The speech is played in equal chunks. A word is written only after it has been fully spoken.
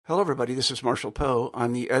Hello, everybody. This is Marshall Poe.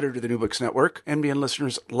 I'm the editor of the New Books Network. NBN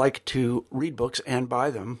listeners like to read books and buy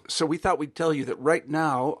them. So we thought we'd tell you that right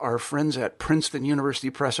now, our friends at Princeton University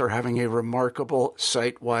Press are having a remarkable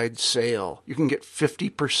site-wide sale. You can get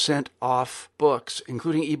 50% off books,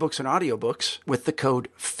 including ebooks and audiobooks, with the code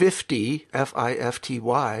 50,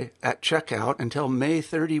 F-I-F-T-Y, at checkout until May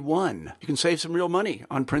 31. You can save some real money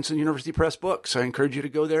on Princeton University Press books. I encourage you to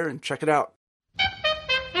go there and check it out.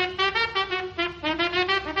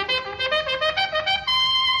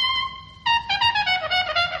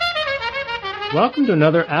 Welcome to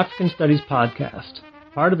another African Studies podcast,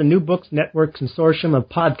 part of the New Books Network consortium of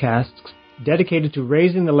podcasts dedicated to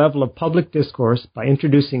raising the level of public discourse by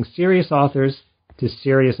introducing serious authors to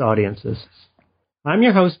serious audiences. I'm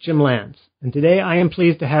your host, Jim Lance, and today I am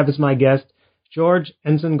pleased to have as my guest George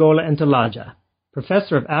Nzangola Ntalaja,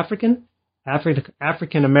 Professor of African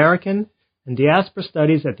American, and Diaspora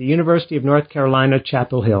Studies at the University of North Carolina,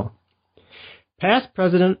 Chapel Hill. Past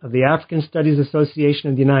President of the African Studies Association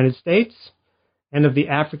of the United States, and of the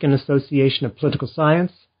African Association of Political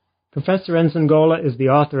Science, Professor Nzangola is the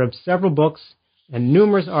author of several books and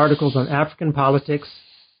numerous articles on African politics,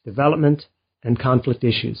 development, and conflict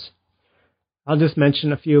issues. I'll just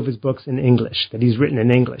mention a few of his books in English, that he's written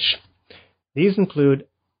in English. These include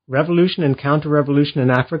Revolution and Counter-Revolution in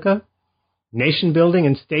Africa, Nation Building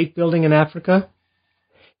and State Building in Africa.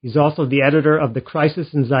 He's also the editor of The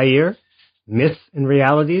Crisis in Zaire, Myths and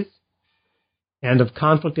Realities, and of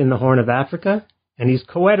Conflict in the Horn of Africa, and he's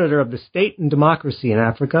co-editor of The State and Democracy in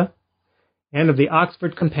Africa, and of the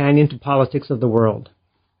Oxford Companion to Politics of the World.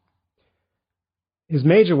 His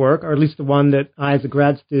major work, or at least the one that I as a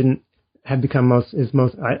grad student am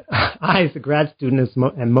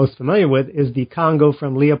most familiar with, is The Congo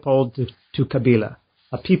from Leopold to Kabila,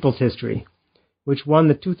 A People's History, which won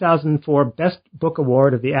the 2004 Best Book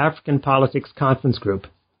Award of the African Politics Conference Group,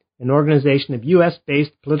 an organization of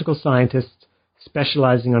U.S.-based political scientists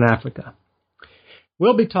specializing on Africa.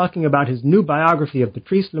 We'll be talking about his new biography of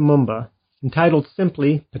Patrice Lumumba, entitled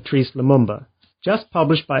simply Patrice Lumumba, just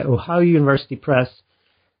published by Ohio University Press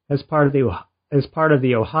as part of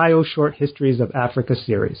the Ohio Short Histories of Africa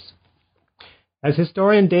series. As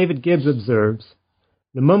historian David Gibbs observes,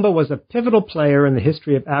 Lumumba was a pivotal player in the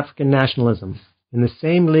history of African nationalism, in the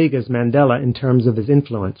same league as Mandela in terms of his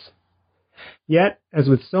influence. Yet, as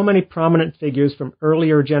with so many prominent figures from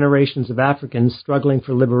earlier generations of Africans struggling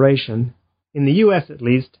for liberation, in the U.S. at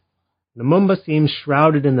least, Lumumba seems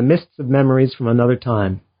shrouded in the mists of memories from another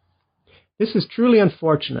time. This is truly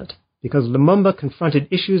unfortunate, because Lumumba confronted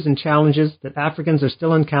issues and challenges that Africans are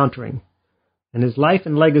still encountering, and his life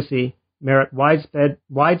and legacy merit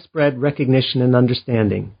widespread recognition and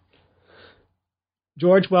understanding.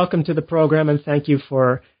 George, welcome to the program, and thank you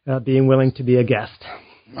for being willing to be a guest.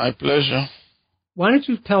 My pleasure. Why don't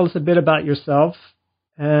you tell us a bit about yourself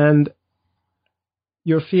and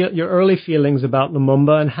your early feelings about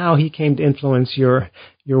Lumumba and how he came to influence your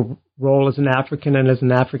role as an African and as an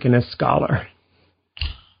Africanist scholar?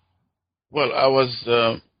 Well, I was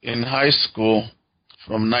in high school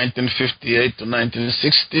from 1958 to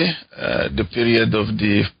 1960, the period of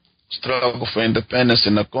the struggle for independence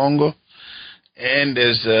in the Congo, and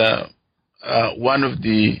as one of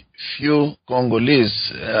the few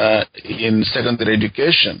Congolese in secondary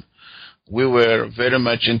education, we were very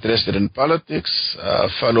much interested in politics,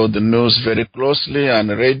 followed the news very closely on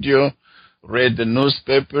the radio, read the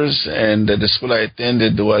newspapers, and the school I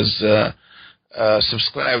attended was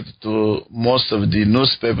subscribed to most of the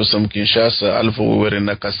newspapers from Kinshasa. Although we were in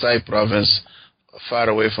the Kasai province, far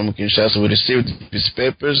away from Kinshasa, we received these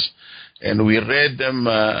papers, and we read them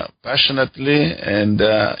passionately and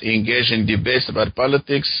engaged in debates about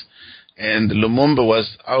politics. And Lumumba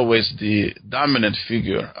was always the dominant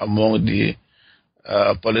figure among the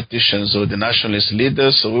politicians or the nationalist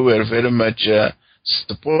leaders. So we were very much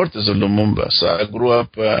supporters of Lumumba. So I grew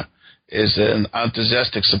up as an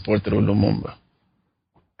enthusiastic supporter of Lumumba.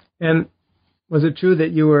 And was it true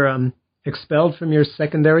that you were expelled from your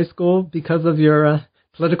secondary school because of your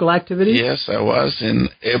political activity? Yes, I was. In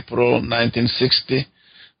April 1960,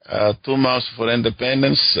 2 months before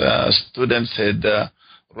independence, students had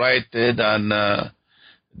rioted on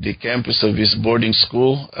the campus of his boarding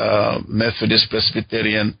school, Methodist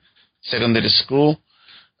Presbyterian Secondary School,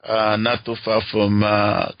 not too far from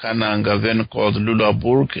Kananga, then called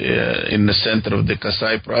Lulaburg, in the center of the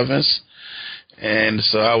Kasai province. And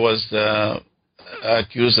so I was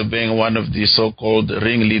accused of being one of the so-called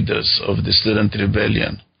ringleaders of the student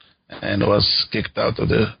rebellion, and was kicked out of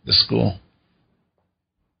the school.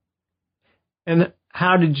 And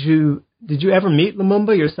how did you ever meet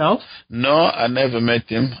Lumumba yourself? No, I never met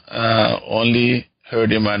him, only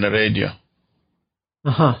heard him on the radio.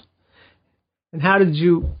 Uh-huh. And how did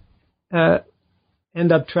you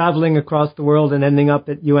end up traveling across the world and ending up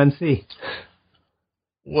at UNC?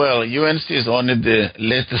 Well, UNC is only the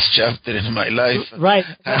latest chapter in my life. Right.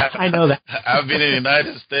 I know that. I've been in the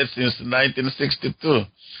United States since 1962.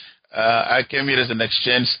 I came here as an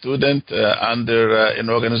exchange student under an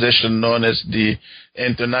organization known as the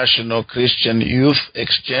International Christian Youth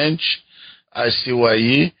Exchange,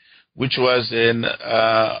 ICYE, which was an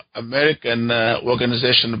American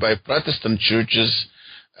organization by Protestant churches,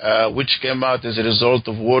 which came out as a result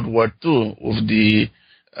of World War II, of the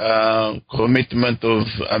commitment of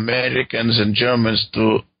Americans and Germans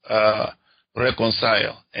to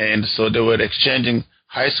reconcile. And so they were exchanging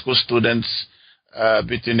high school students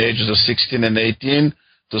between the ages of 16 and 18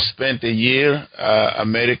 to spend a year,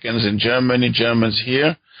 Americans in Germany, Germans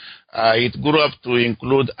here. It grew up to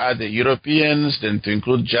include other Europeans, then to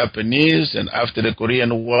include Japanese, and after the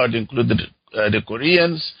Korean War, it included the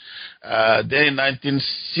Koreans. Then in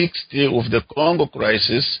 1960, with the Congo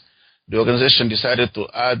crisis, the organization decided to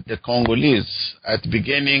add the Congolese. At the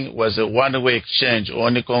beginning, it was a one-way exchange,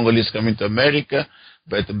 only Congolese coming to America.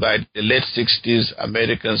 But by the late 60s,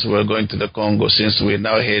 Americans were going to the Congo, since we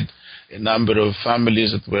now had a number of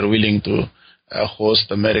families that were willing to host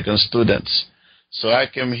American students. So I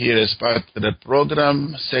came here as part of the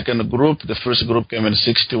program, second group. The first group came in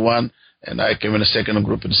 61, and I came in the second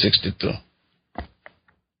group in 62.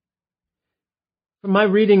 From my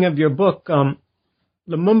reading of your book,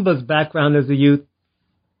 Lumumba's background as a youth,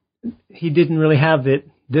 he didn't really have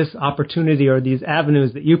this opportunity or these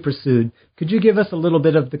avenues that you pursued. Could you give us a little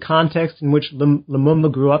bit of the context in which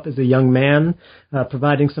Lumumba grew up as a young man,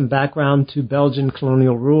 providing some background to Belgian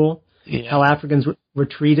colonial rule, how Africans were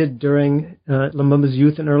treated during Lumumba's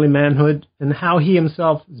youth and early manhood, and how he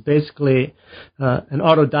himself is basically an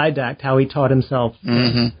autodidact, how he taught himself?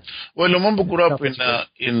 Well, Lumumba grew up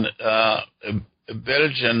in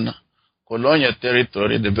Belgian colonial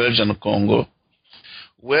territory, the Belgian Congo,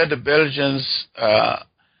 where the Belgians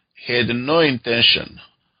had no intention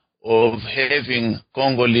of having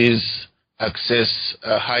Congolese access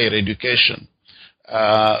higher education.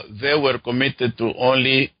 They were committed to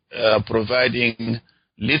only providing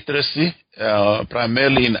literacy,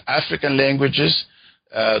 primarily in African languages,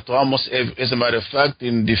 to almost, as a matter of fact,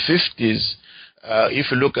 in the 50s,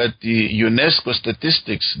 if you look at the UNESCO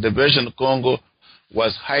statistics, the Belgian Congo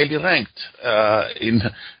was highly ranked in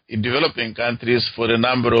developing countries for the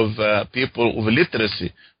number of people with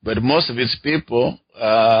literacy. But most of its people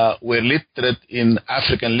were literate in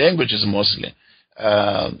African languages mostly.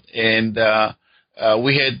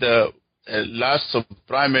 We had lots of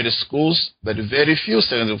primary schools, but very few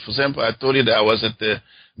secondary. For example, I told you that I was at the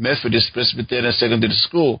Methodist Presbyterian Secondary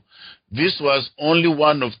School. This was only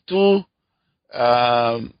one of two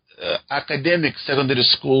academic secondary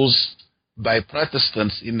schools by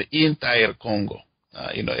Protestants in the entire Congo.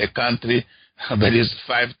 A country that is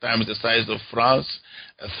 5 times the size of France,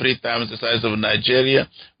 3 times the size of Nigeria.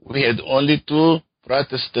 We had only 2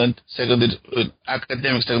 Protestant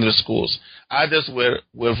academic secondary schools. Others were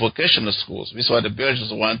vocational schools. This is what the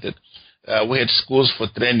Belgians wanted. We had schools for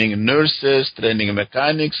training nurses, training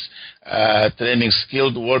mechanics, training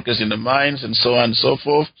skilled workers in the mines, and so on and so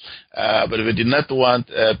forth. But we did not want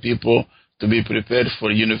people to be prepared for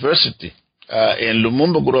university. And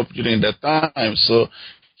Lumumba grew up during that time, so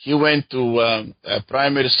he went to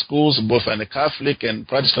primary schools, both on the Catholic and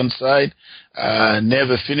Protestant side.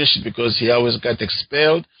 Never finished because he always got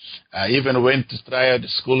expelled. Even went to try out the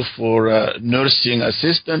school for nursing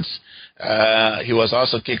assistants. He was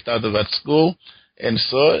also kicked out of that school. And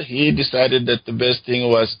so he decided that the best thing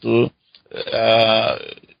was to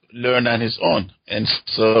learn on his own. And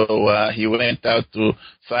so he went out to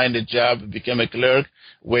find a job, became a clerk,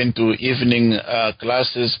 went to evening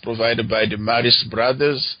classes provided by the Maris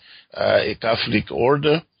Brothers, a Catholic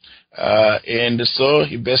order. And so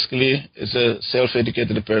he basically is a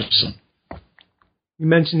self-educated person. You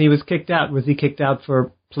mentioned he was kicked out. Was he kicked out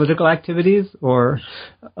for political activities or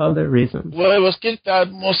other reasons? Well, he was kicked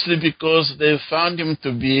out mostly because they found him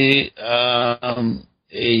to be a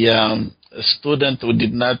student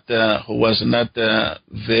who was not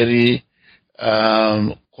very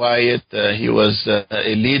quiet. He was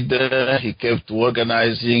a leader. He kept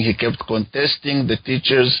organizing. He kept contesting the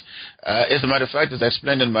teachers. As a matter of fact, as I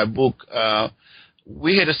explained in my book,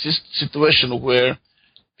 we had a situation where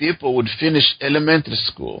people would finish elementary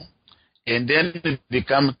school and then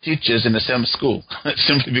become teachers in the same school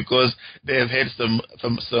simply because they have had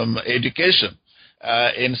some education.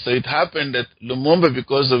 And so it happened that Lumumba,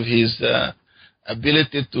 because of his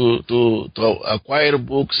ability to acquire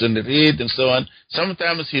books and read and so on.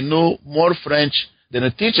 Sometimes he knew more French than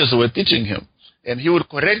the teachers were teaching him, and he would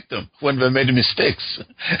correct them when they made mistakes.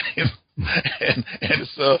 and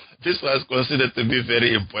so this was considered to be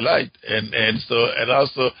very impolite, and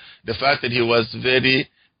also the fact that he was very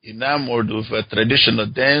enamored with traditional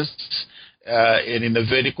dance, and in a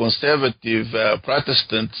very conservative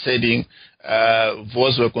Protestant setting,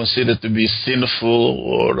 those were considered to be sinful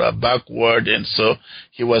or backward, and so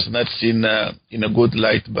he was not seen in a good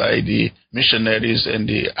light by the missionaries and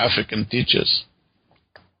the African teachers.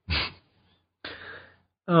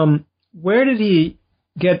 Where did he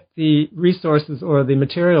get the resources or the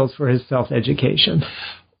materials for his self-education?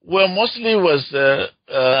 Well, mostly was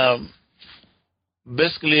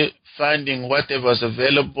basically finding whatever was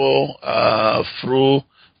available through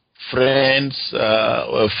friends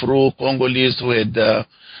or through Congolese who had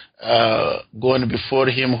gone before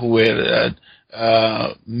him, who were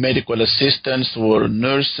medical assistants, or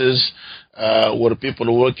nurses, or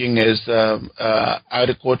people working as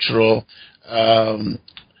agricultural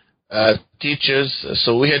teachers.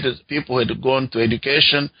 So we had people who had gone to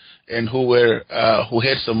education and who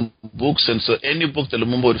had some books, and so any book that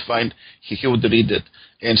Lumumba would find, he would read it.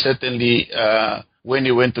 And certainly when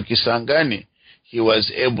he went to Kisangani, he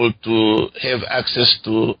was able to have access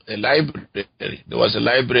to a library. There was a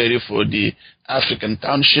library for the African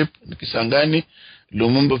township in Kisangani.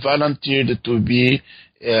 Lumumba volunteered to be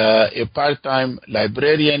a part-time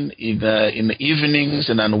librarian in the evenings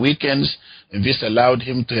and on weekends, and this allowed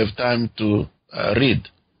him to have time to read.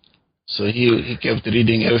 So he kept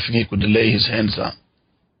reading everything he could lay his hands on.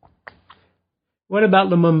 What about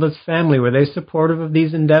Lumumba's family? Were they supportive of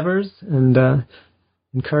these endeavors and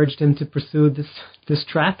encouraged him to pursue this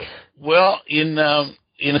track? Well, in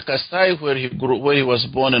Kasai, where he was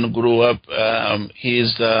born and grew up,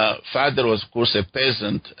 his father was, of course, a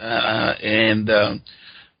peasant, and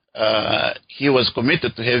he was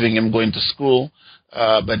committed to having him going to school,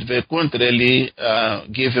 but they couldn't really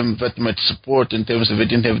give him that much support in terms of they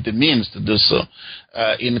didn't have the means to do so.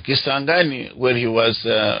 In Kisangani, where he was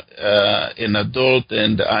an adult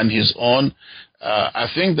and on his own, I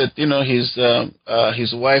think that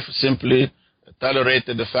his wife simply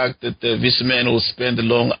tolerated the fact that this man would spend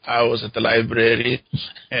long hours at the library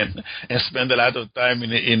and spend a lot of time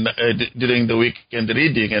during the weekend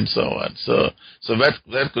reading and so on. So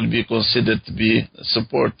that could be considered to be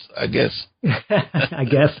support, I guess. I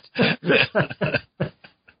guess.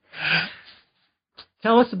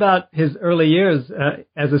 Tell us about his early years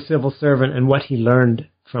as a civil servant and what he learned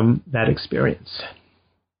from that experience.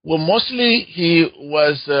 Well, mostly he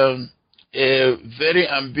was a very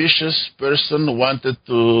ambitious person, wanted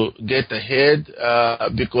to get ahead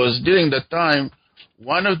because during that time,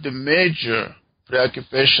 one of the major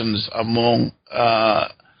preoccupations among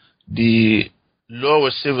the lower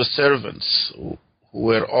civil servants, who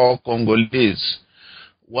were all Congolese,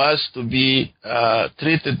 was to be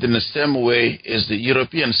treated in the same way as the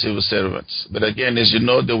European civil servants. But again, as you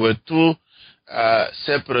know, there were two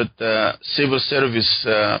separate civil service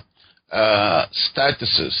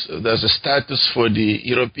statuses. There's a status for the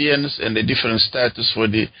Europeans and a different status for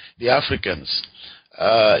the Africans.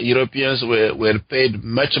 Europeans were paid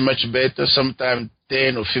much better, sometimes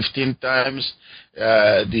 10 or 15 times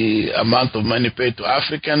the amount of money paid to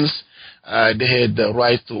Africans. They had the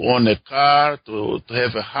right to own a car, to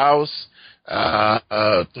have a house,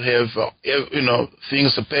 to have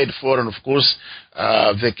things paid for, and of course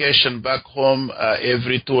vacation back home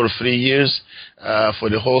every 2 or 3 years for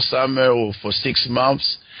the whole summer or for 6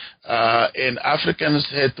 months. And Africans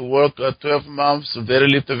had to work 12 months, very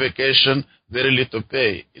little vacation, very little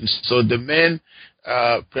pay. And so the main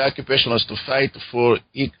preoccupation was to fight for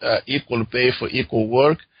equal pay for equal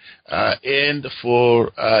work, and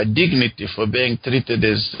for dignity, for being treated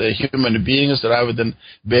as human beings rather than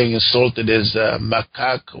being insulted as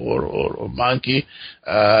macaque or monkey,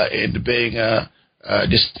 and being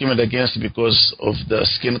discriminated against because of the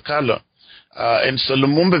skin color. And so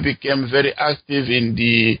Lumumba became very active in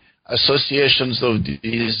the associations of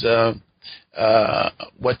these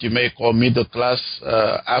what you may call middle class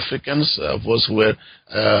Africans, those who were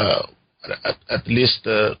at least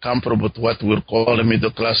comparable to what we'll call a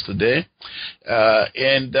middle class today,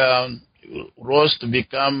 and rose to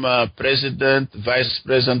become president, vice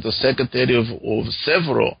president, or secretary of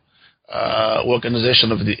several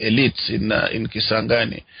organizations of the elites in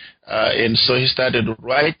Kisangani. And so he started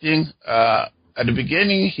writing. At the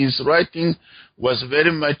beginning, his writing was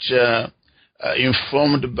very much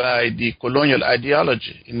informed by the colonial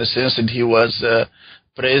ideology, in the sense that he was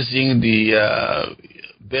praising the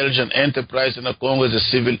Belgian enterprise in the Congo as a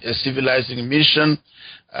civilizing mission.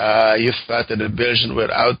 He thought that the Belgians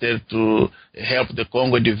were out there to help the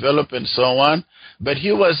Congo develop and so on. But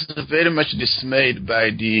he was very much dismayed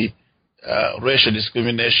by the racial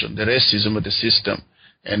discrimination, the racism of the system.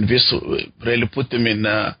 And this really put him in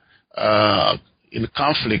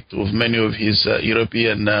conflict with many of his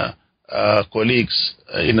European colleagues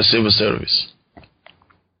in the civil service.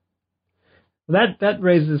 That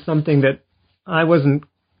raises something that I wasn't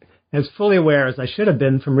as fully aware as I should have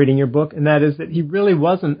been from reading your book, and that is that he really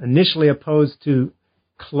wasn't initially opposed to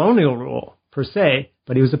colonial rule per se,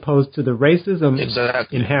 but he was opposed to the racism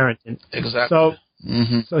inherent in it. Exactly.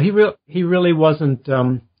 So he really wasn't,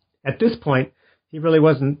 at this point, he really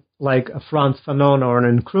wasn't like a Frantz Fanon or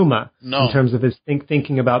an Nkrumah in terms of his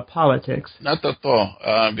thinking about politics. Not at all,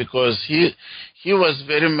 because he was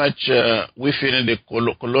very much within the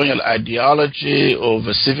colonial ideology of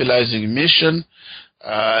a civilizing mission.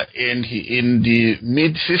 And in the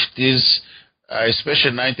mid-50s,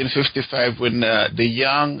 especially 1955, when the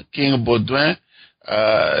young King Baudouin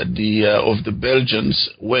of the Belgians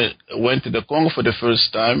went to the Congo for the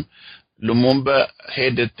first time, Lumumba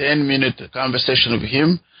had a 10-minute conversation with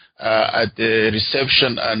him at the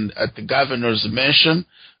reception and at the governor's mansion,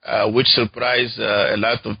 which surprised a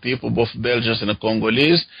lot of people, both Belgians and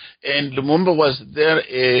Congolese. And Lumumba was there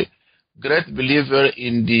a great believer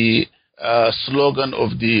in the slogan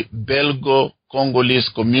of the Belgo-Congolese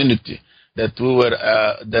community, that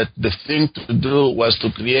the thing to do was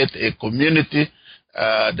to create a community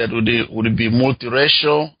that would be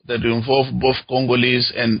multiracial, that would involve both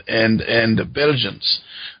Congolese and Belgians.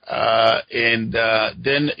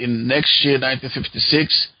 Then in next year,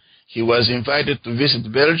 1956, he was invited to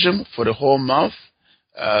visit Belgium for a whole month,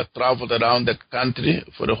 traveled around the country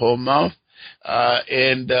for the whole month.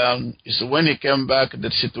 So when he came back, the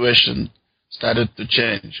situation started to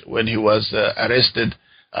change when he was arrested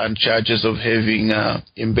on charges of having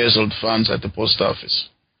embezzled funds at the post office.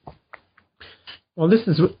 Well,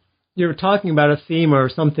 you're talking about a theme or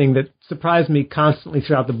something that surprised me constantly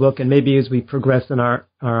throughout the book, and maybe as we progress in our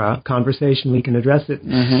conversation, we can address it.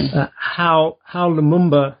 Mm-hmm. How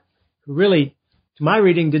Lumumba, who really, to my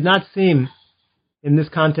reading, did not seem, in this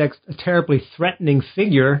context, a terribly threatening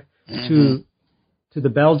figure to the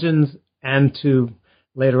Belgians and to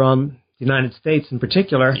later on the United States in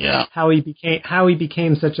particular. Yeah. How he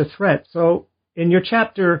became such a threat. So, in your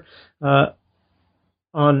chapter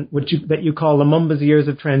on that you call Lumumba's years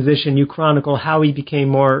of transition, you chronicle how he became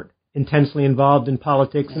more intensely involved in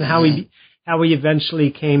politics and how he eventually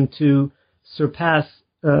came to surpass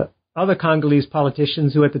other Congolese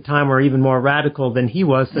politicians who at the time were even more radical than he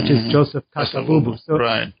was, such as Joseph Kasavubu.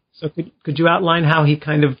 So could you outline how he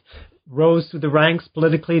kind of rose through the ranks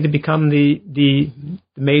politically to become the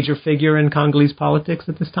major figure in Congolese politics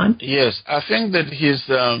at this time? Yes, I think that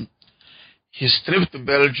his trip to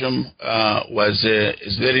Belgium was a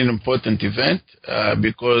very important event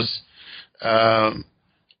because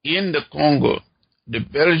in the Congo, the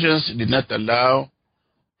Belgians did not allow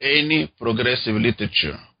any progressive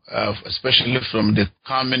literature, especially from the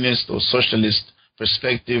communist or socialist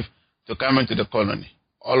perspective, to come into the colony.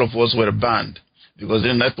 All of us were banned because they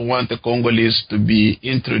did not want the Congolese to be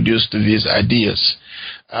introduced to these ideas.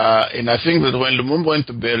 And I think that when Lumumba went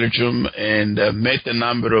to Belgium and met a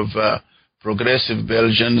number of progressive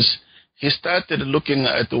Belgians, he started looking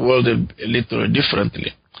at the world a little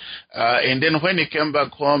differently. And then when he came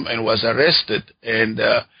back home and was arrested and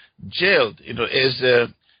jailed, as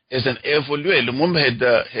an évolué, Lumumba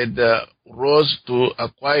had rose to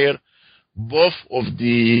acquire both of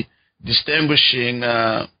the distinguishing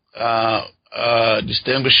statuses,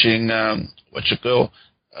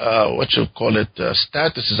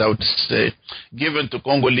 I would say, given to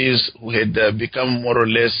Congolese who had become more or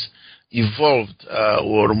less evolved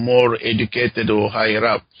or more educated or higher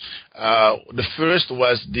up. The first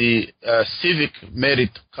was the civic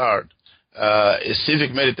merit card. A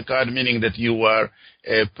civic merit card meaning that you are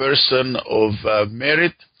a person of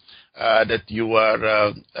merit, that you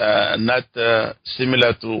are not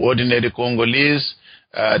similar to ordinary Congolese,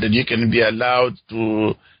 that you can be allowed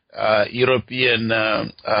to European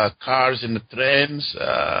cars and trains.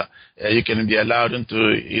 You can be allowed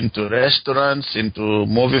into restaurants, into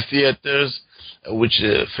movie theaters, which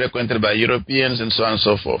frequented by Europeans, and so on and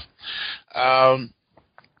so forth.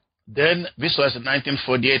 Then this was in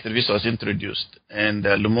 1948 that this was introduced, and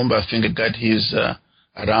Lumumba, I think, got his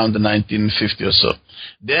around 1950 or so.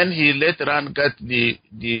 Then he later on got the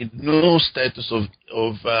new status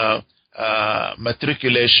of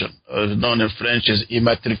matriculation, known in French as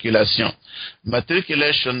immatriculation.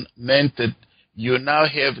 Matriculation meant that you now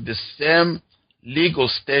have the same legal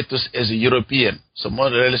status as a European, so more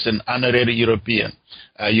or less an honorary European.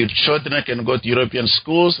 Your children can go to European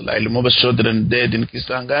schools, like Lumumba's children did in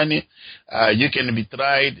Kisangani. You can be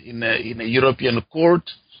tried in a European court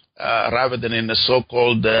rather than in a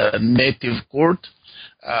so-called native court.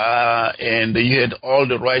 And you had all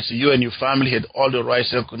the rights, you and your family had all the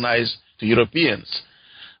rights recognized to Europeans.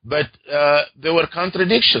 But there were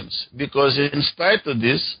contradictions, because in spite of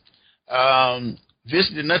this, this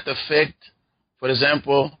did not affect, for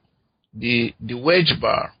example, the wage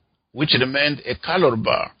bar, which remained a color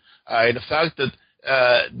bar. The fact that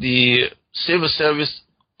the civil service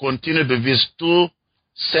continued with these two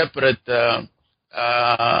separate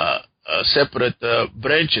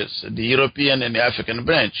branches, the European and the African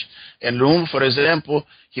branch. And Lumumba, for example,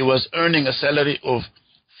 he was earning a salary of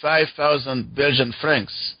 5,000 Belgian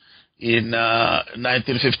francs in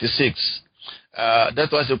 1956. That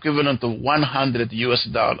was equivalent to $100 US.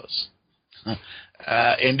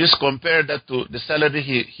 And this compared that to the salary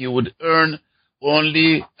he would earn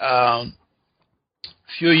only a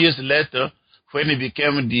few years later when he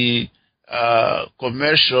became the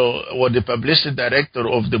commercial or the publicity director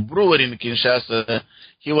of the brewery in Kinshasa.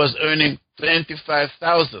 He was earning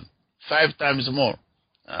 25,000, 5 times more,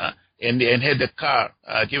 and had a car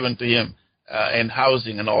given to him and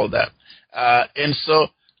housing and all that. And so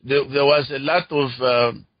there was a lot of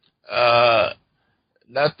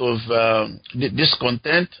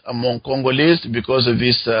discontent among Congolese because of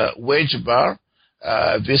this wage bar,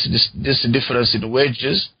 this difference in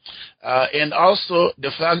wages, and also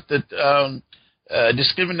the fact that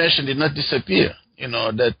discrimination did not disappear.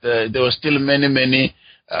 That there were still many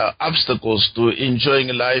obstacles to enjoying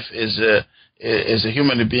life as a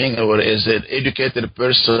human being or as an educated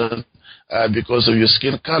person because of your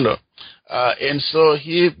skin color. And so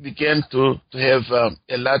he began to have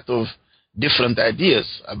a lot of different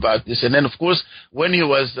ideas about this. And then, of course, when he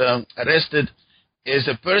was arrested as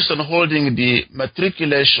a person holding the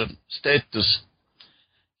matriculation status,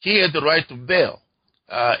 he had the right to bail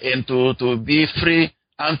and to be free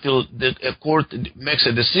until a court makes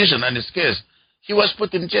a decision on his case. He was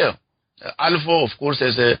put in jail. Alvo, of course,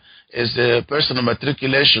 as a person of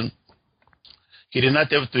matriculation, he did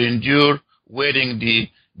not have to endure wearing the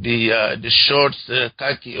shorts,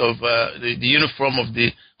 khaki of the uniform of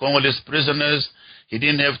the Congolese prisoners. He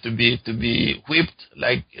didn't have to be whipped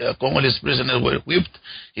like Congolese prisoners were whipped.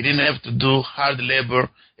 He didn't have to do hard labor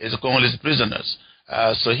as Congolese prisoners.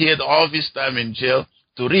 So he had all this time in jail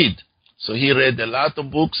to read. So he read a lot of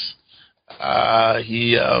books.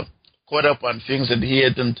 He caught up on things that he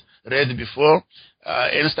hadn't read before,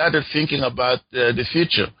 and started thinking about the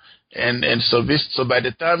future. And so by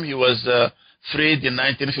the time he was freed in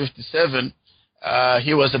 1957,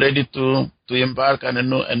 he was ready to embark on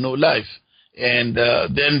a new life. And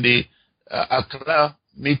then the Accra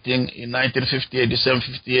meeting in 1958, December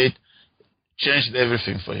 58, changed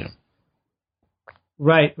everything for him.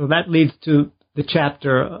 Right. Well, that leads to the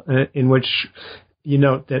chapter in which you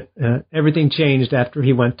note that everything changed after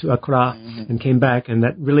he went to Accra and came back, and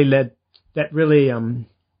that really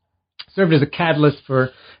served as a catalyst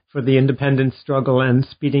for the independence struggle and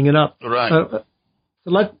speeding it up. Right. So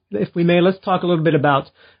if we may, let's talk a little bit about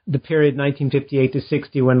the period 1958 to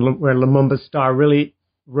 60 where Lumumba's star really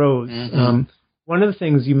rose. One of the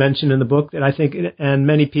things you mentioned in the book that I think, and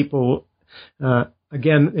many people,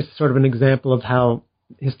 again, it's sort of an example of how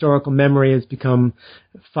historical memory has become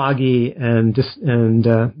foggy and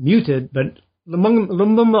muted, but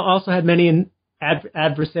Lumumba also had many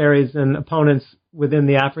adversaries and opponents within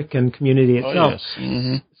the African community itself. Oh,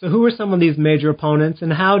 yes. So who were some of these major opponents,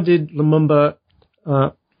 and how did Lumumba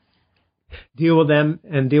deal with them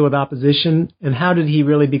and deal with opposition, and how did he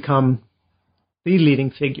really become the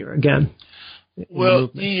leading figure again?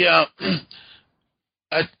 Well,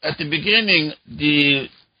 at the beginning, the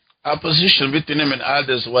opposition between him and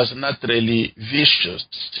others was not really vicious.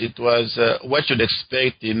 It was what you'd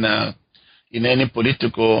expect in any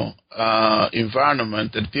political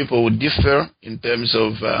environment, that people would differ in terms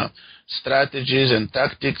of strategies and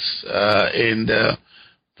tactics and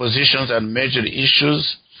positions on major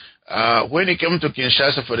issues. When he came to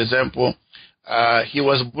Kinshasa, for example, he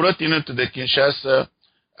was brought into the Kinshasa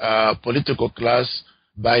political class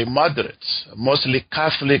by moderates, mostly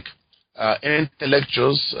Catholic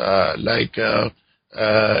intellectuals like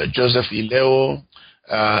Joseph Ileo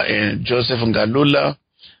and Joseph Ngalula,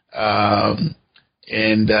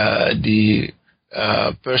 and the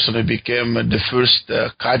person who became the first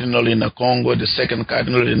cardinal in Congo, the second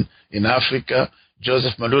cardinal in Africa,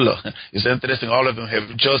 Joseph Malula. It's interesting, all of them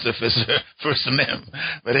have Joseph as their first name.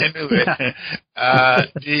 But anyway,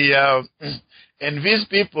 And these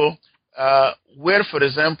people were, for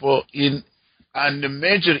example, on the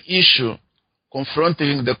major issue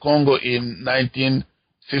confronting the Congo in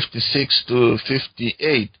 1956 to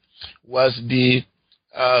 58 was the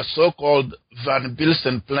so-called Van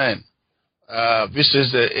Bilsen Plan. This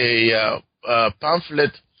is a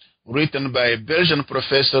pamphlet written by a Belgian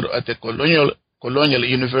professor at the Colonial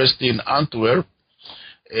University in Antwerp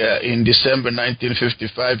in December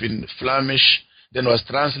 1955 in Flemish, then was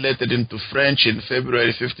translated into French in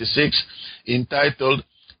February 56, entitled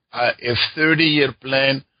A 30-Year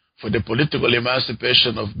Plan for the Political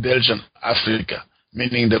Emancipation of Belgian Africa,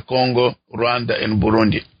 meaning the Congo, Rwanda, and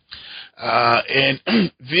Burundi. And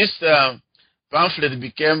this pamphlet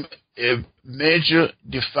became a major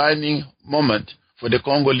defining moment for the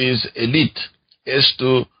Congolese elite as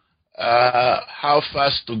to how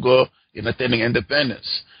fast to go in attaining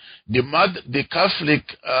independence. The Catholic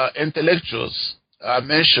intellectuals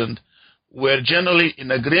mentioned were generally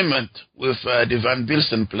in agreement with the Van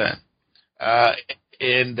Bilsen Plan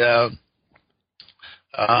and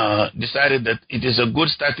decided that it is a good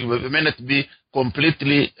starting. We may not be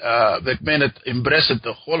completely, they may not embrace it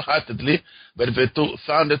wholeheartedly, but they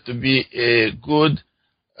found it to be a good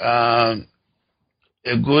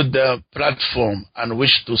platform on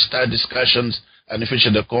which to start discussions on the future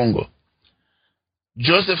of the Congo.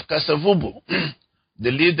 Joseph Kasavubu,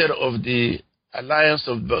 the leader of the Alliance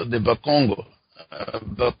of the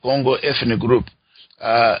Bakongo ethnic group,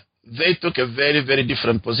 they took a very, very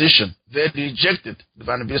different position. They rejected the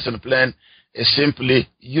Van Bilsen Plan as simply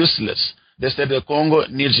useless. They said the Congo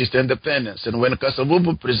needs its independence. And when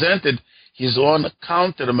Kasavubu presented his own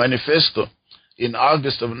counter manifesto in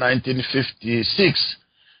August of 1956,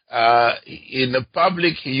 in the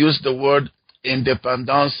public he used the word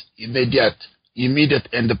indépendance immédiate, immediate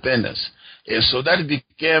independence. And so that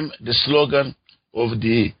became the slogan of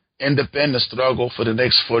the independence struggle for the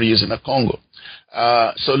next 4 years in the Congo.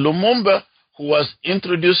 So Lumumba, who was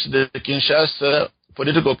introduced to the Kinshasa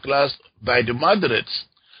political class by the moderates,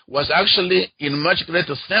 was actually in much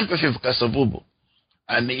greater sympathy with Kasavubu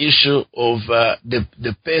on the issue of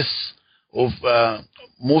the pace of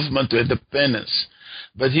movement to independence.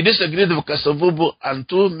 But he disagreed with Kasavubu on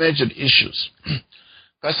two major issues.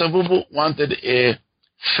 Kasavubu wanted a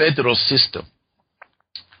federal system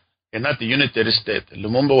and not a unitary state.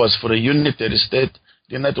 Lumumba was for a unitary state,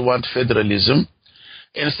 did not want federalism.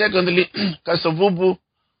 And secondly, Kasavubu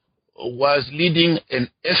was leading an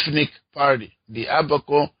ethnic party. The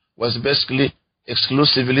Abako was basically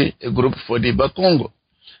exclusively a group for the Bakongo.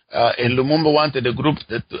 And Lumumba wanted a group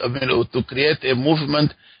to create a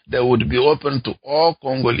movement that would be open to all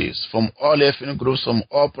Congolese, from all ethnic groups, from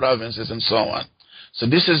all provinces, and so on. So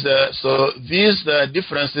these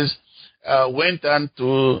differences went on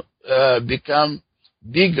to become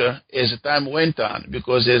bigger as time went on,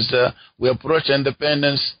 because as we approached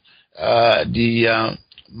independence, the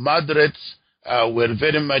moderates were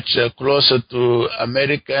very much closer to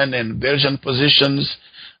American and Belgian positions,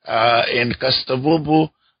 and Kasavubu,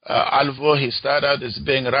 although he started out as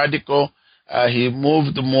being radical, he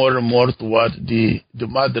moved more and more toward the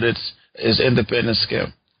moderates as independence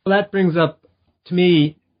came. Well, that brings up, to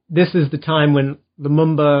me, this is the time when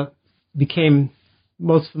Lumumba became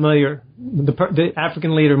most familiar, the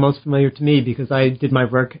African leader most familiar to me, because I did my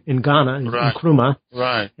work in Ghana, in Nkrumah.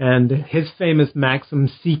 Right. And his famous maxim,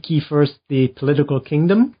 seek ye first the political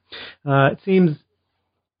kingdom. It seems,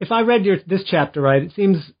 if I read this chapter right, it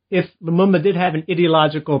seems if Lumumba did have an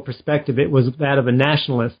ideological perspective, it was that of a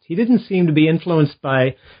nationalist. He didn't seem to be influenced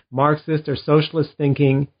by Marxist or socialist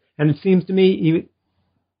thinking, and it seems to me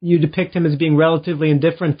you depict him as being relatively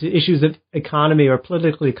indifferent to issues of economy or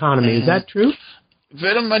political economy. Is that true?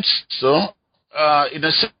 Very much so, in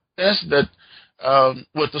a sense that,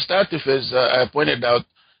 to start with, as I pointed out,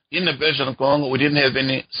 in the Belgian Congo, we didn't have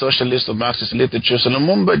any socialist or Marxist literature, so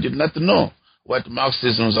Lumumba did not know what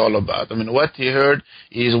Marxism was all about. I mean, what he heard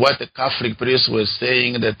is what the Catholic priest was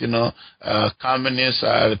saying, that, communists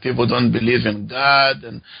are people who don't believe in God,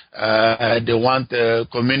 and they want a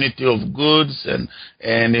community of goods, and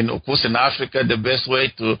of course in Africa, the best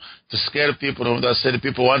way to scare people, they said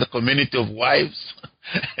people want a community of wives.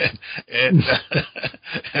 and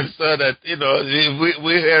so that,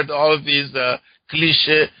 we heard all of these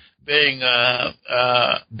cliches being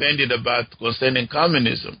bandied about concerning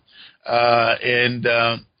communism.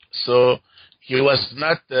 So he was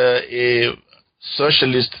not a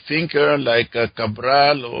socialist thinker like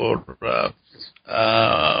Cabral or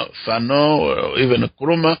Fanon or even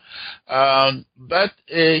Nkrumah, but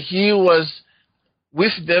he was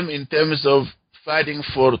with them in terms of fighting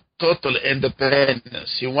for total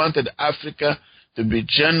independence. He wanted Africa to be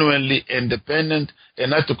genuinely independent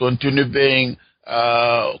and not to continue being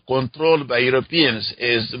controlled by Europeans,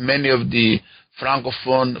 as many of the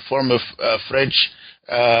Francophone former French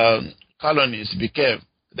colonies became,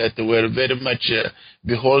 that were very much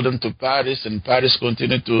beholden to Paris, and Paris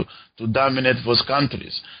continued to dominate those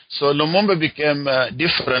countries. So Lumumba became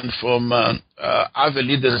different from other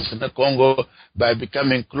leaders in the Congo by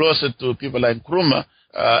becoming closer to people like Nkrumah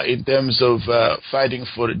in terms of fighting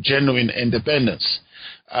for genuine independence.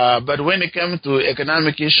 But when it came to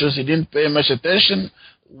economic issues, he didn't pay much attention.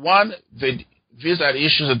 One, these are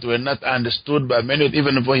issues that were not understood by many,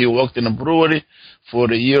 even though he worked in a brewery for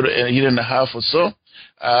a year and a half or so.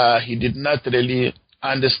 He did not really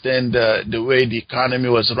understand the way the economy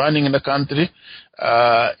was running in the country.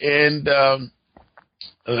 And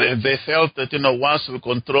they felt that, once we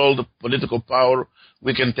control the political power,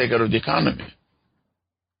 we can take care of the economy.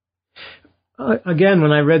 Again,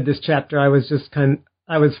 when I read this chapter, I was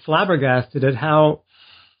I was flabbergasted at how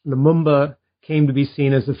Lumumba came to be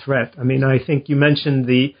seen as a threat. I mean, I think you mentioned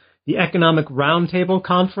the Economic Roundtable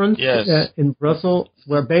Conference in Brussels,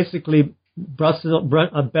 where basically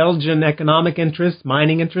Belgian economic interests,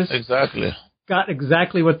 mining interests, got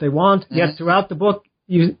exactly what they want. Mm-hmm. Yet throughout the book,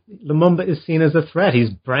 Lumumba is seen as a threat. He's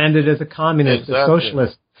branded as a communist, a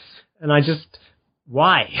socialist. And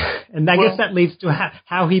why? And I guess that leads to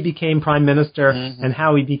how he became prime minister and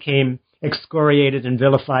how he became excoriated and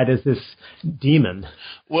vilified as this demon.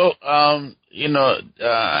 Well,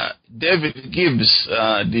 David Gibbs,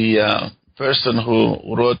 the person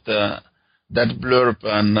who wrote that blurb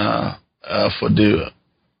for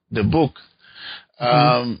the book,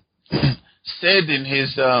 said in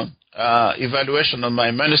his evaluation of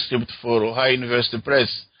my manuscript for Ohio University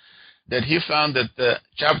Press that he found that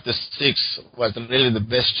chapter 6 was really the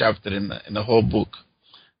best chapter in the whole book.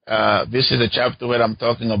 This is a chapter where I'm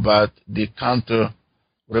talking about the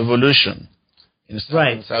counter-revolution in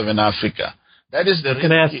Southern Africa. That is the.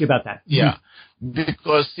 Can I ask you about that? Yeah,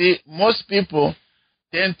 because most people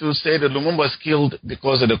tend to say that Lumumba was killed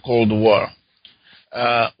because of the Cold War.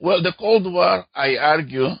 Well, the Cold War, I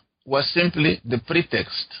argue, was simply the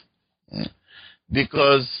pretext,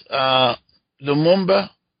 because Lumumba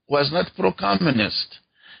was not pro-communist.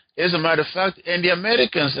 As a matter of fact, and the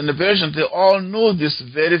Americans and the Belgians, they all knew this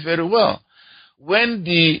very, very well. When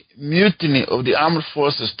the mutiny of the armed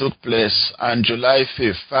forces took place on July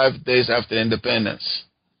 5th, 5 days after independence,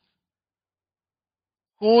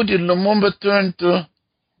 who did Lumumba turn to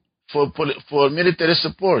for military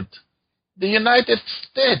support? The United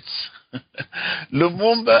States.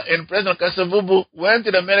 Lumumba and President Kasavubu went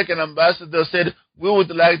to the American ambassador and said, we would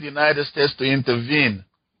like the United States to intervene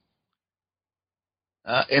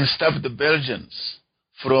and stop the Belgians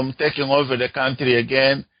from taking over the country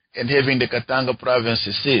again and having the Katanga province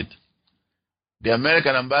secede. The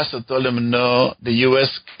American ambassador told him, no, the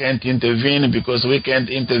U.S. can't intervene because we can't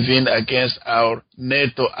intervene against our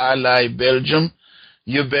NATO ally, Belgium.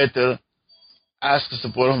 You better ask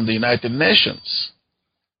support from the United Nations.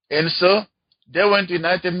 And so they went to the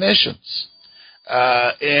United Nations.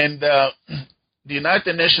 The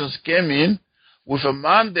United Nations came in with a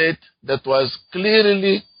mandate that was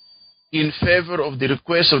clearly in favor of the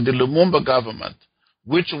request of the Lumumba government,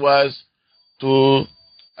 which was to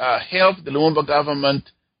help the Lumumba government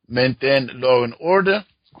maintain law and order,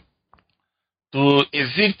 to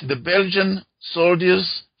evict the Belgian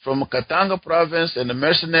soldiers from Katanga province and the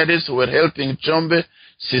mercenaries who were helping Chombe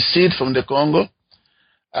secede from the Congo,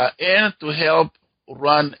 and to help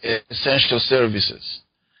run essential services.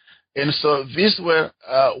 And so these were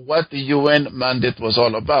what the UN mandate was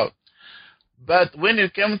all about. But when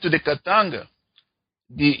it came to the Katanga,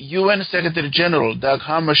 the UN Secretary General, Dag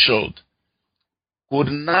Hammarskjöld, could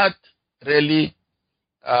not really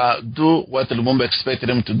do what Lumumba expected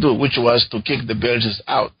him to do, which was to kick the Belgians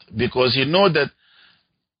out, because he knew that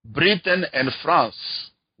Britain and France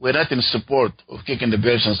were not in support of kicking the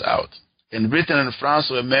Belgians out. And Britain and France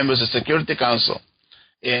were members of the Security Council,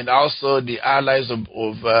 and also the allies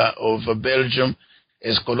of Belgium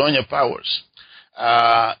as colonial powers.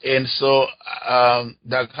 And so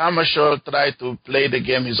Dag Hammarskjöld tried to play the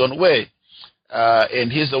game his own way.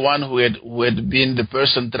 And he's the one who had been the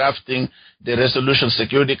person drafting the resolution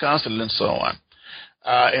Security Council and so on.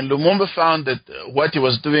 And Lumumba found that what he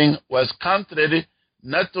was doing was contrary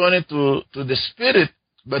not only to the spirit,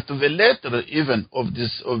 but to the letter even of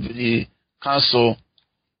the Council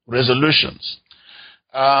resolutions.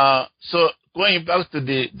 So going back to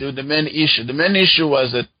the main issue, the main issue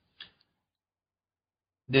was that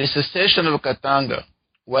the secession of Katanga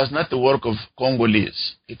was not the work of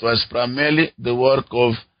Congolese. It was primarily the work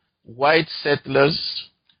of white settlers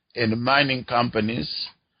and mining companies,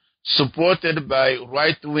 supported by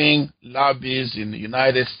right-wing lobbies in the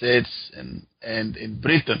United States and in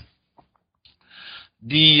Britain.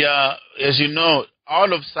 As you know,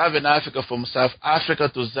 all of Southern Africa, from South Africa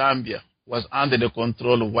to Zambia, was under the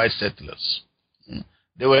control of white settlers.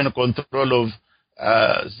 They were in control of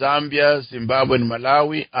Zambia, Zimbabwe, and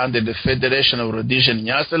Malawi under the Federation of Rhodesian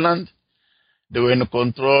Nyasaland. They were in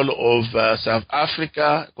control of South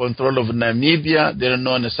Africa, control of Namibia, they're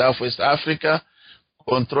known as Southwest Africa,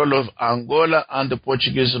 control of Angola under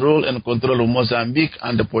Portuguese rule, and control of Mozambique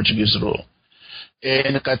under Portuguese rule.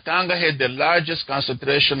 And Katanga had the largest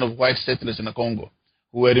concentration of white settlers in the Congo,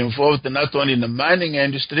 who were involved not only in the mining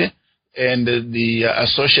industry and the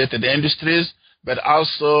associated industries, but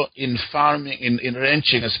also in farming, in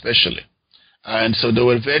ranching especially. And so they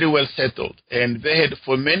were very well settled. And they had,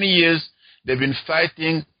 for many years, they've been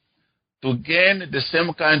fighting to gain the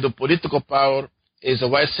same kind of political power as the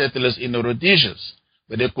white settlers in the Rhodesians.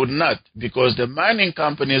 But they could not, because the mining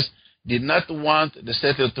companies did not want the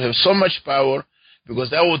settlers to have so much power, because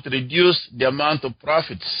that would reduce the amount of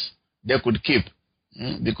profits they could keep,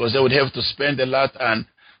 because they would have to spend a lot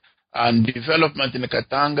on development in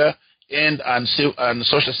Katanga and on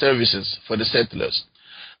social services for the settlers.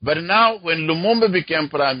 But now, when Lumumba became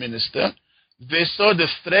prime minister, they saw the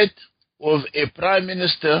threat of a prime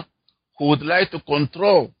minister who would like to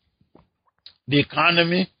control the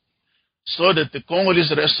economy so that the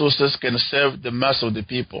Congolese resources can serve the mass of the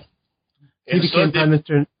people. He became prime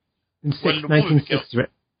minister in 1960, right?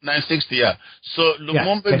 1960, yeah. So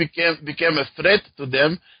Lumumba became a threat to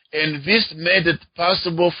them, and this made it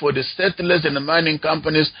possible for the settlers and the mining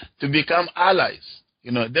companies to become allies.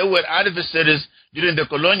 You know, they were adversaries during the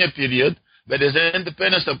colonial period, but as the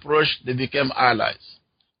independence approached, they became allies.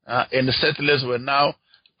 And the settlers were now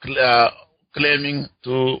claiming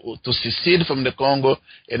to secede from the Congo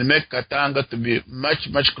and make Katanga to be much,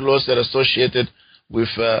 much closer associated with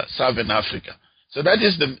Southern Africa. So that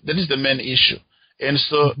is the main issue. And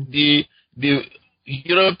so the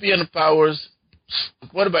European powers,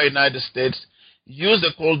 supported by the United States, used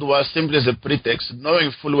the Cold War simply as a pretext,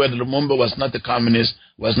 knowing full well Lumumba was not a communist,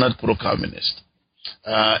 was not pro-communist.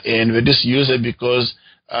 And they just used it because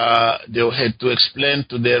they had to explain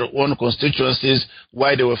to their own constituencies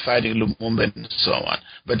why they were fighting Lumumba and so on.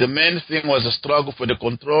 But the main thing was a struggle for the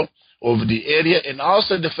control of the area, and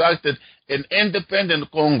also the fact that an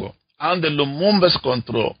independent Congo under Lumumba's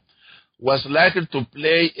control was likely to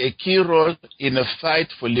play a key role in a fight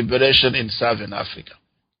for liberation in Southern Africa.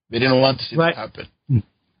 They didn't want to see that happen.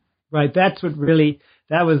 Right. That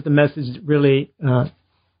was the message really,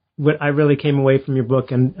 what I really came away from your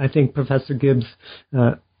book. And I think Professor Gibbs,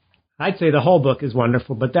 I'd say the whole book is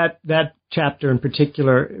wonderful, but that chapter in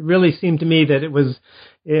particular really seemed to me that it was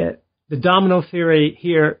the domino theory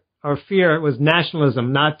here. Our fear was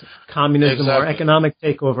nationalism, not communism or economic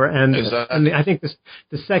takeover. And I think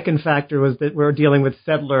the second factor was that we're dealing with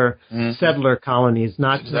settler colonies,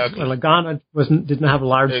 not Ghana didn't have a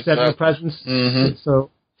large settler presence.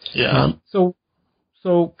 So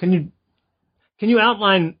can you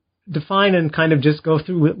define and kind of just go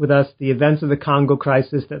through with us the events of the Congo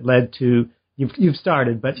crisis that led to you've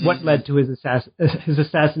started, but what led to his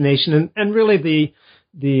assassination and really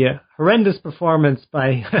the horrendous performance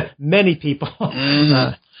by many people,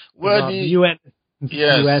 the UN, the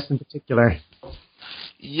U.S. in particular.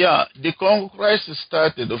 Yeah, the Congo crisis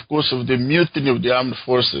started, of course, with the mutiny of the armed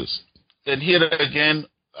forces. And here again,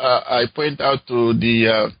 I point out to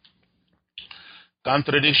the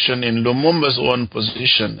contradiction in Lumumba's own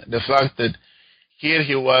position. The fact that here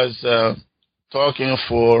he was talking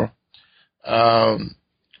for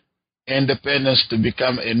independence to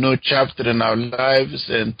become a new chapter in our lives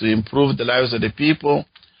and to improve the lives of the people,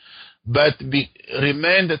 but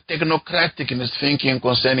remained technocratic in his thinking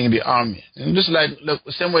concerning the army. And just like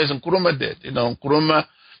the same way as Nkrumah did. You know, Nkrumah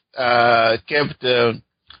kept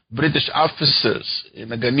British officers in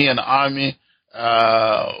the Ghanaian army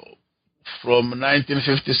from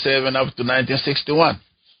 1957 up to 1961.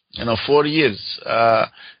 4 years.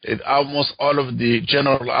 Almost all of the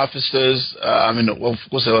general officers, of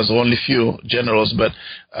course there was only few generals, but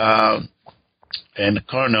and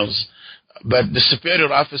colonels, but the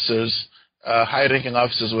superior officers, high-ranking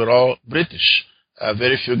officers were all British,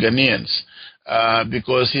 very few Ghanaians,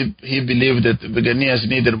 because he believed that the Ghanaians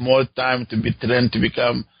needed more time to be trained to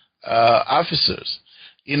become officers.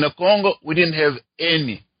 In the Congo, we didn't have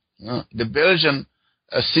any. The Belgian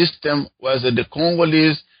system was that the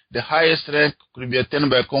Congolese, the highest rank could be attained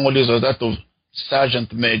by Congolese was that of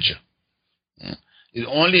sergeant major.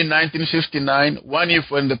 Only in 1959, 1 year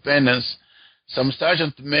for independence, some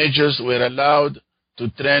sergeant majors were allowed to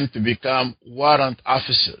train to become warrant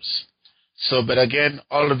officers. So, but again,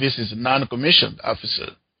 all of this is non-commissioned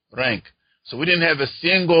officer rank. So we didn't have a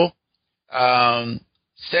single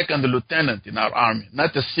second lieutenant in our army.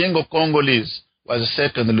 Not a single Congolese was a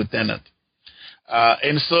second lieutenant.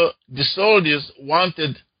 And so the soldiers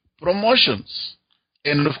wanted promotions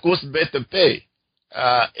and, of course, better pay.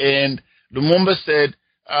 And Lumumba said,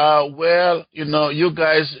 well, you know, you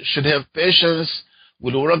guys should have patience.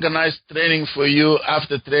 We'll organize training for you.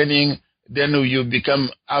 After training, then you become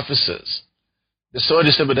officers. The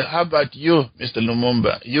soldiers said, but how about you, Mr.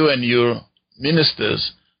 Lumumba, you and your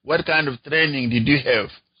ministers? What kind of training did you have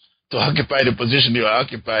to occupy the position you are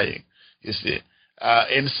occupying? You see.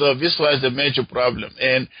 And so this was the major problem.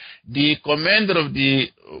 And the commander of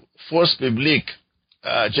the Force Publique,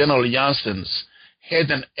 General Janssens, had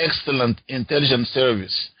an excellent intelligence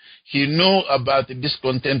service. He knew about the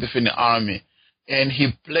discontent within the army, and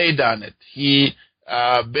he played on it. He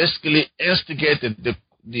basically instigated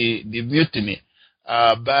the mutiny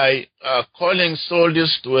by calling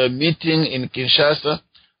soldiers to a meeting in Kinshasa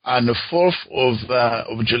on the 4th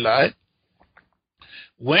of July,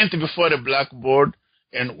 went before the blackboard,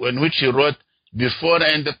 and in which he wrote, before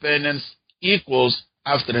independence equals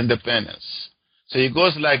after independence. So he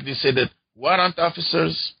goes like this, said that warrant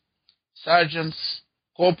officers, sergeants,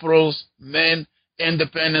 corporals, men,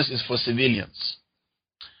 independence is for civilians.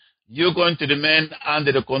 You're going to remain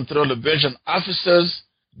under the control of Belgian officers,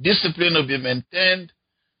 discipline will be maintained,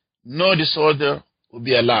 no disorder will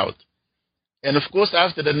be allowed. And of course,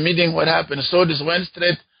 after that meeting, what happened? Soldiers went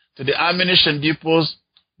straight to the ammunition depots,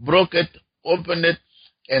 broke it, opened it,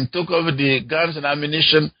 and took over the guns and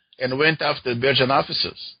ammunition and went after Belgian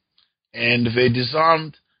officers. And they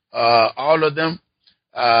disarmed all of them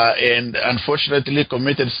and unfortunately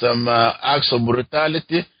committed some acts of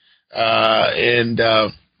brutality.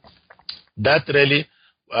 That really,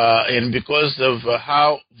 and because of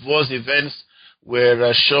how those events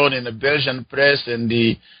were shown in the Belgian press and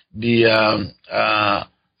the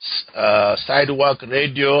sidewalk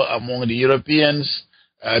radio among the Europeans,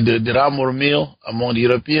 the Ramor mill among the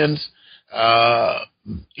Europeans,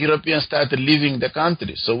 Europeans started leaving the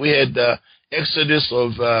country. So we had exodus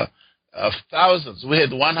of thousands. We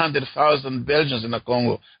had 100,000 Belgians in the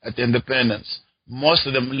Congo at the independence. Most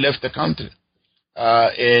of them left the country.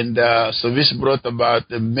 So this brought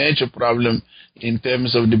about a major problem in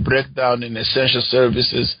terms of the breakdown in essential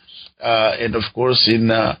services and, of course, in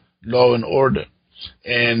law and order.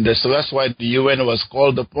 And so that's why the UN was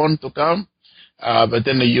called upon to come. But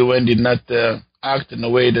then the UN did not act in a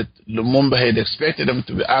way that Lumumba had expected them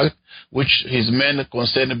to act, which his men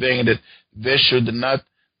concerned being that they should not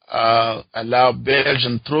allow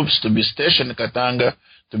Belgian troops to be stationed in Katanga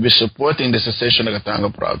to be supporting the secession of Katanga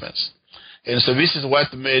province. And so this is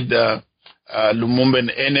what made Lumumba an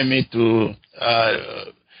enemy to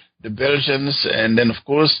the Belgians, and then, of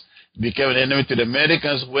course, became an enemy to the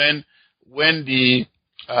Americans when the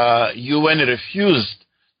UN refused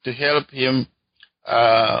to help him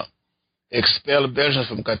expel Belgians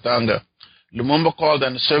from Katanga. Lumumba called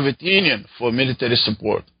on the Soviet Union for military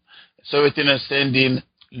support. Soviet Union sent in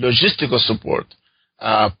logistical support,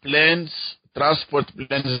 planes, transport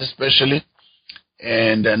planes especially,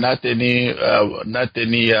 and not any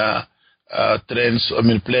trains,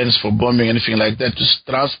 planes for bombing, anything like that, just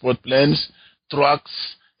transport planes,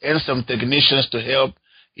 trucks, and some technicians to help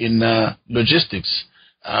in logistics.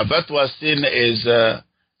 That was seen as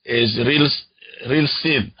real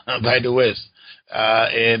sin by the West,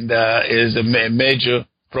 and is a major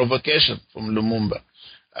provocation from Lumumba.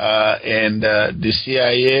 The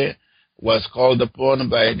CIA was called upon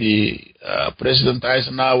by the President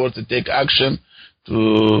Eisenhower to take action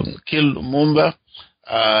to kill Lumumba.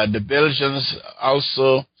 The Belgians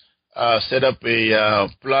also set up a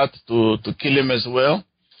plot to kill him as well.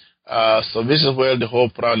 So this is where the whole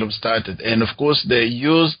problem started. And of course, they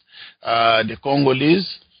used the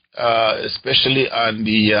Congolese, especially on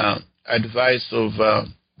the advice of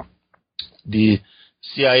the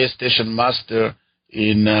CIA station master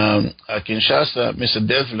in Kinshasa, Mr.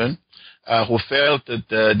 Devlin, who felt that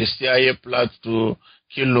the CIA plot to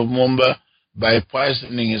kill Lumumba by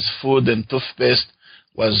poisoning his food and toothpaste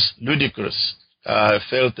was ludicrous.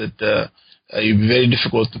 Felt that it would be very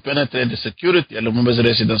difficult to penetrate the security of Lumumba's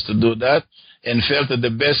residence to do that, and felt that the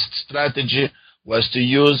best strategy was to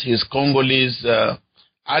use his Congolese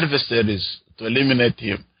adversaries to eliminate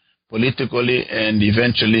him politically and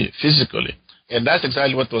eventually physically. And that's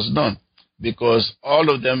exactly what was done, because all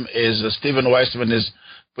of them, as Stephen Weissman has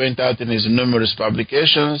pointed out in his numerous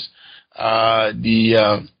publications,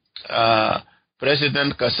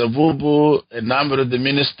 President Kasavubu, a number of the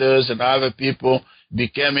ministers and other people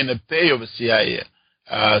became in the pay of the CIA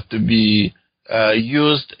to be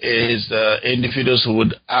used as individuals who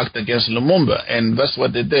would act against Lumumba, and that's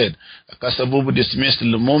what they did. Kasavubu dismissed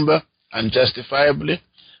Lumumba unjustifiably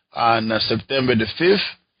on September the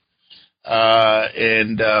 5th,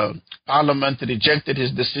 and Parliament rejected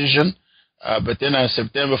his decision, but then on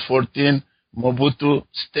September 14, Mobutu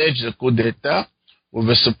staged a coup d'etat with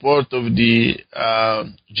the support of the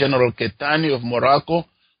General Ketani of Morocco,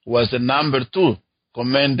 who was the number 2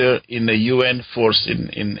 commander in the UN force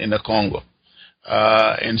in the Congo.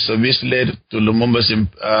 And so this led to Lumumba's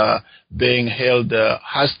being held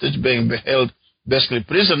hostage, being held basically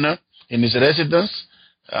prisoner in his residence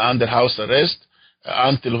under house arrest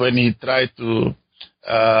until when he tried to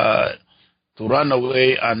run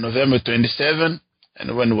away on November 27,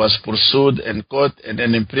 and when he was pursued and caught and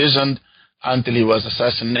then imprisoned until he was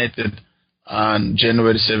assassinated on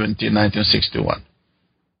January 17, 1961.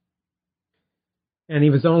 And he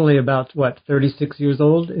was only about, 36 years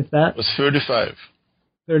old, if that? He was 35.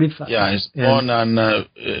 35. Yeah, he's born on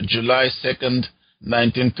July 2nd,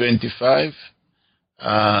 1925.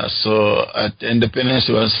 So at independence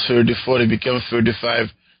he was 34. He became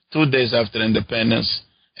 35 2 days after independence,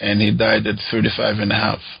 and he died at 35 and a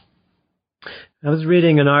half. I was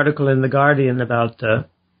reading an article in The Guardian about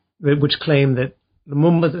which claimed that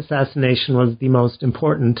Lumumba's assassination was the most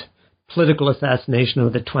important political assassination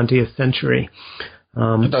of the 20th century.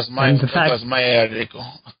 That was my article.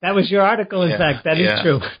 That was your article, in fact. That is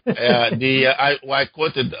true. I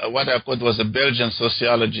quoted, what I quoted was a Belgian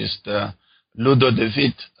sociologist, Ludo de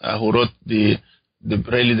Witt, who wrote the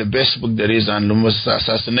best book there is on Lumumba's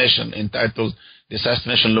assassination, entitled The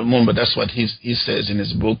Assassination of Lumumba. That's what he says in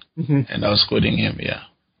his book, and I was quoting him, yeah.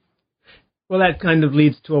 Well, that kind of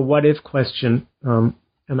leads to a what-if question, and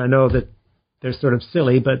I know that they're sort of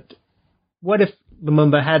silly, but what if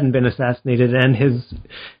Lumumba hadn't been assassinated and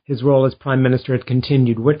his role as prime minister had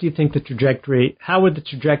continued? What do you think how would the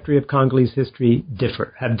trajectory of Congolese history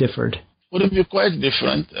have differed? Would it be quite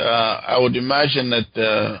different? I would imagine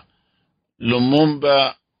that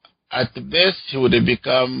Lumumba, at best, he would have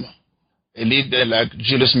become a leader like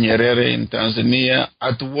Julius Nyerere in Tanzania.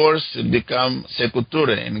 At worst, he would become Sekou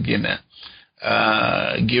Touré in Guinea,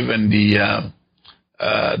 given the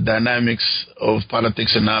dynamics of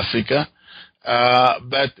politics in Africa.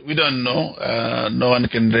 But we don't know. No one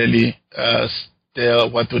can really tell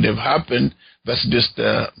what would have happened. That's just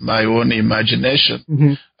my own imagination.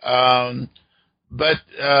 Mm-hmm. But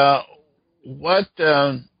what,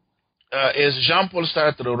 as Jean-Paul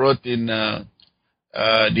Sartre wrote in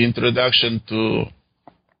the introduction to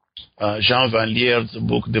Jean Van Lier's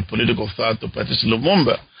book, The Political Thought of Patrice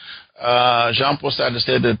Lumumba, Jean-Paul Sartre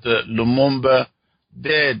said that Lumumba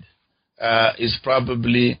dead is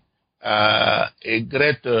probably a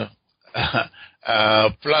greater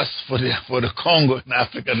plus for the Congo and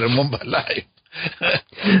Africa than Lumumba life.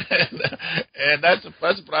 and that's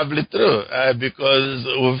probably true, because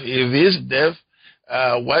with his death,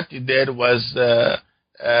 what he did was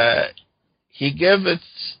he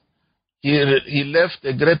left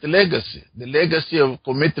a great legacy, the legacy of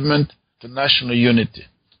commitment to national unity.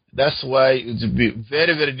 That's why it would be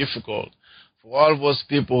very, very difficult for all those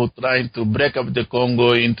people who are trying to break up the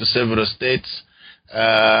Congo into several states,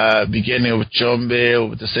 beginning with Chombe,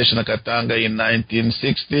 with the secession of Katanga in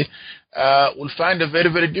 1960, will find it very,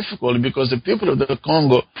 very difficult, because the people of the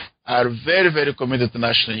Congo are very, very committed to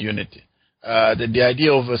national unity. The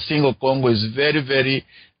idea of a single Congo is very, very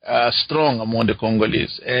strong among the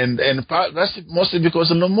Congolese, and that's mostly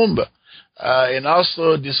because of Lumumba, and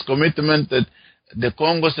also this commitment that the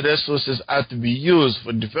Congo's resources are to be used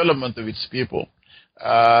for development of its people.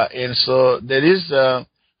 And so there is a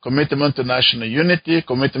commitment to national unity,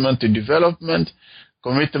 commitment to development,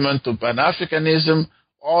 commitment to Pan-Africanism.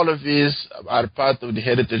 All of these are part of the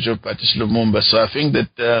heritage of Patrice Lumumba. So I think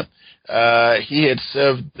that he had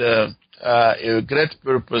served a great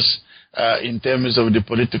purpose in terms of the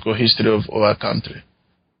political history of our country.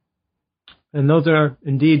 And those are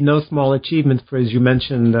indeed no small achievements, for, as you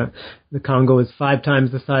mentioned, the Congo is 5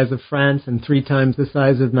 times the size of France and 3 times the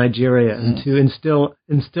size of Nigeria. Mm-hmm. And to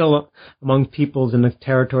instill among peoples in a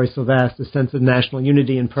territory so vast a sense of national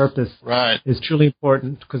unity and purpose is truly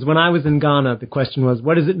important. Because when I was in Ghana, the question was,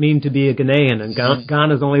 what does it mean to be a Ghanaian? And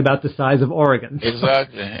Ghana is only about the size of Oregon.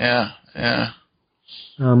 Exactly, yeah.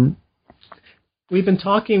 We've been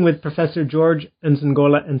talking with Professor George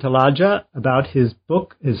Nzangola Ntalaja about his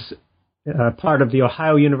book, part of the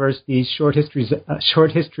Ohio University's Short Histories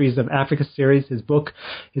of Africa series, his book,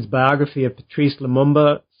 his biography of Patrice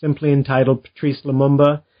Lumumba, simply entitled Patrice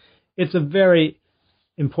Lumumba. It's a very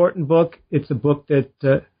important book. It's a book that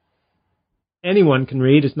anyone can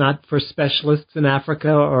read. It's not for specialists in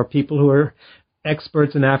Africa or people who are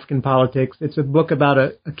experts in African politics. It's a book about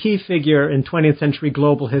a key figure in 20th century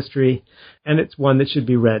global history, and it's one that should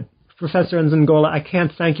be read. Professor Nzangola, I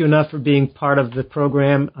can't thank you enough for being part of the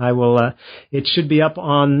program. I will. It should be up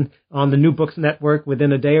on the New Books Network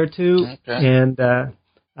within a day or two, and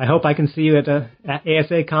I hope I can see you at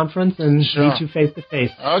ASA conference and meet you face to face.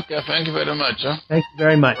 Okay, thank you very much. Thank you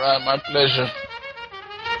very much. Right, my pleasure.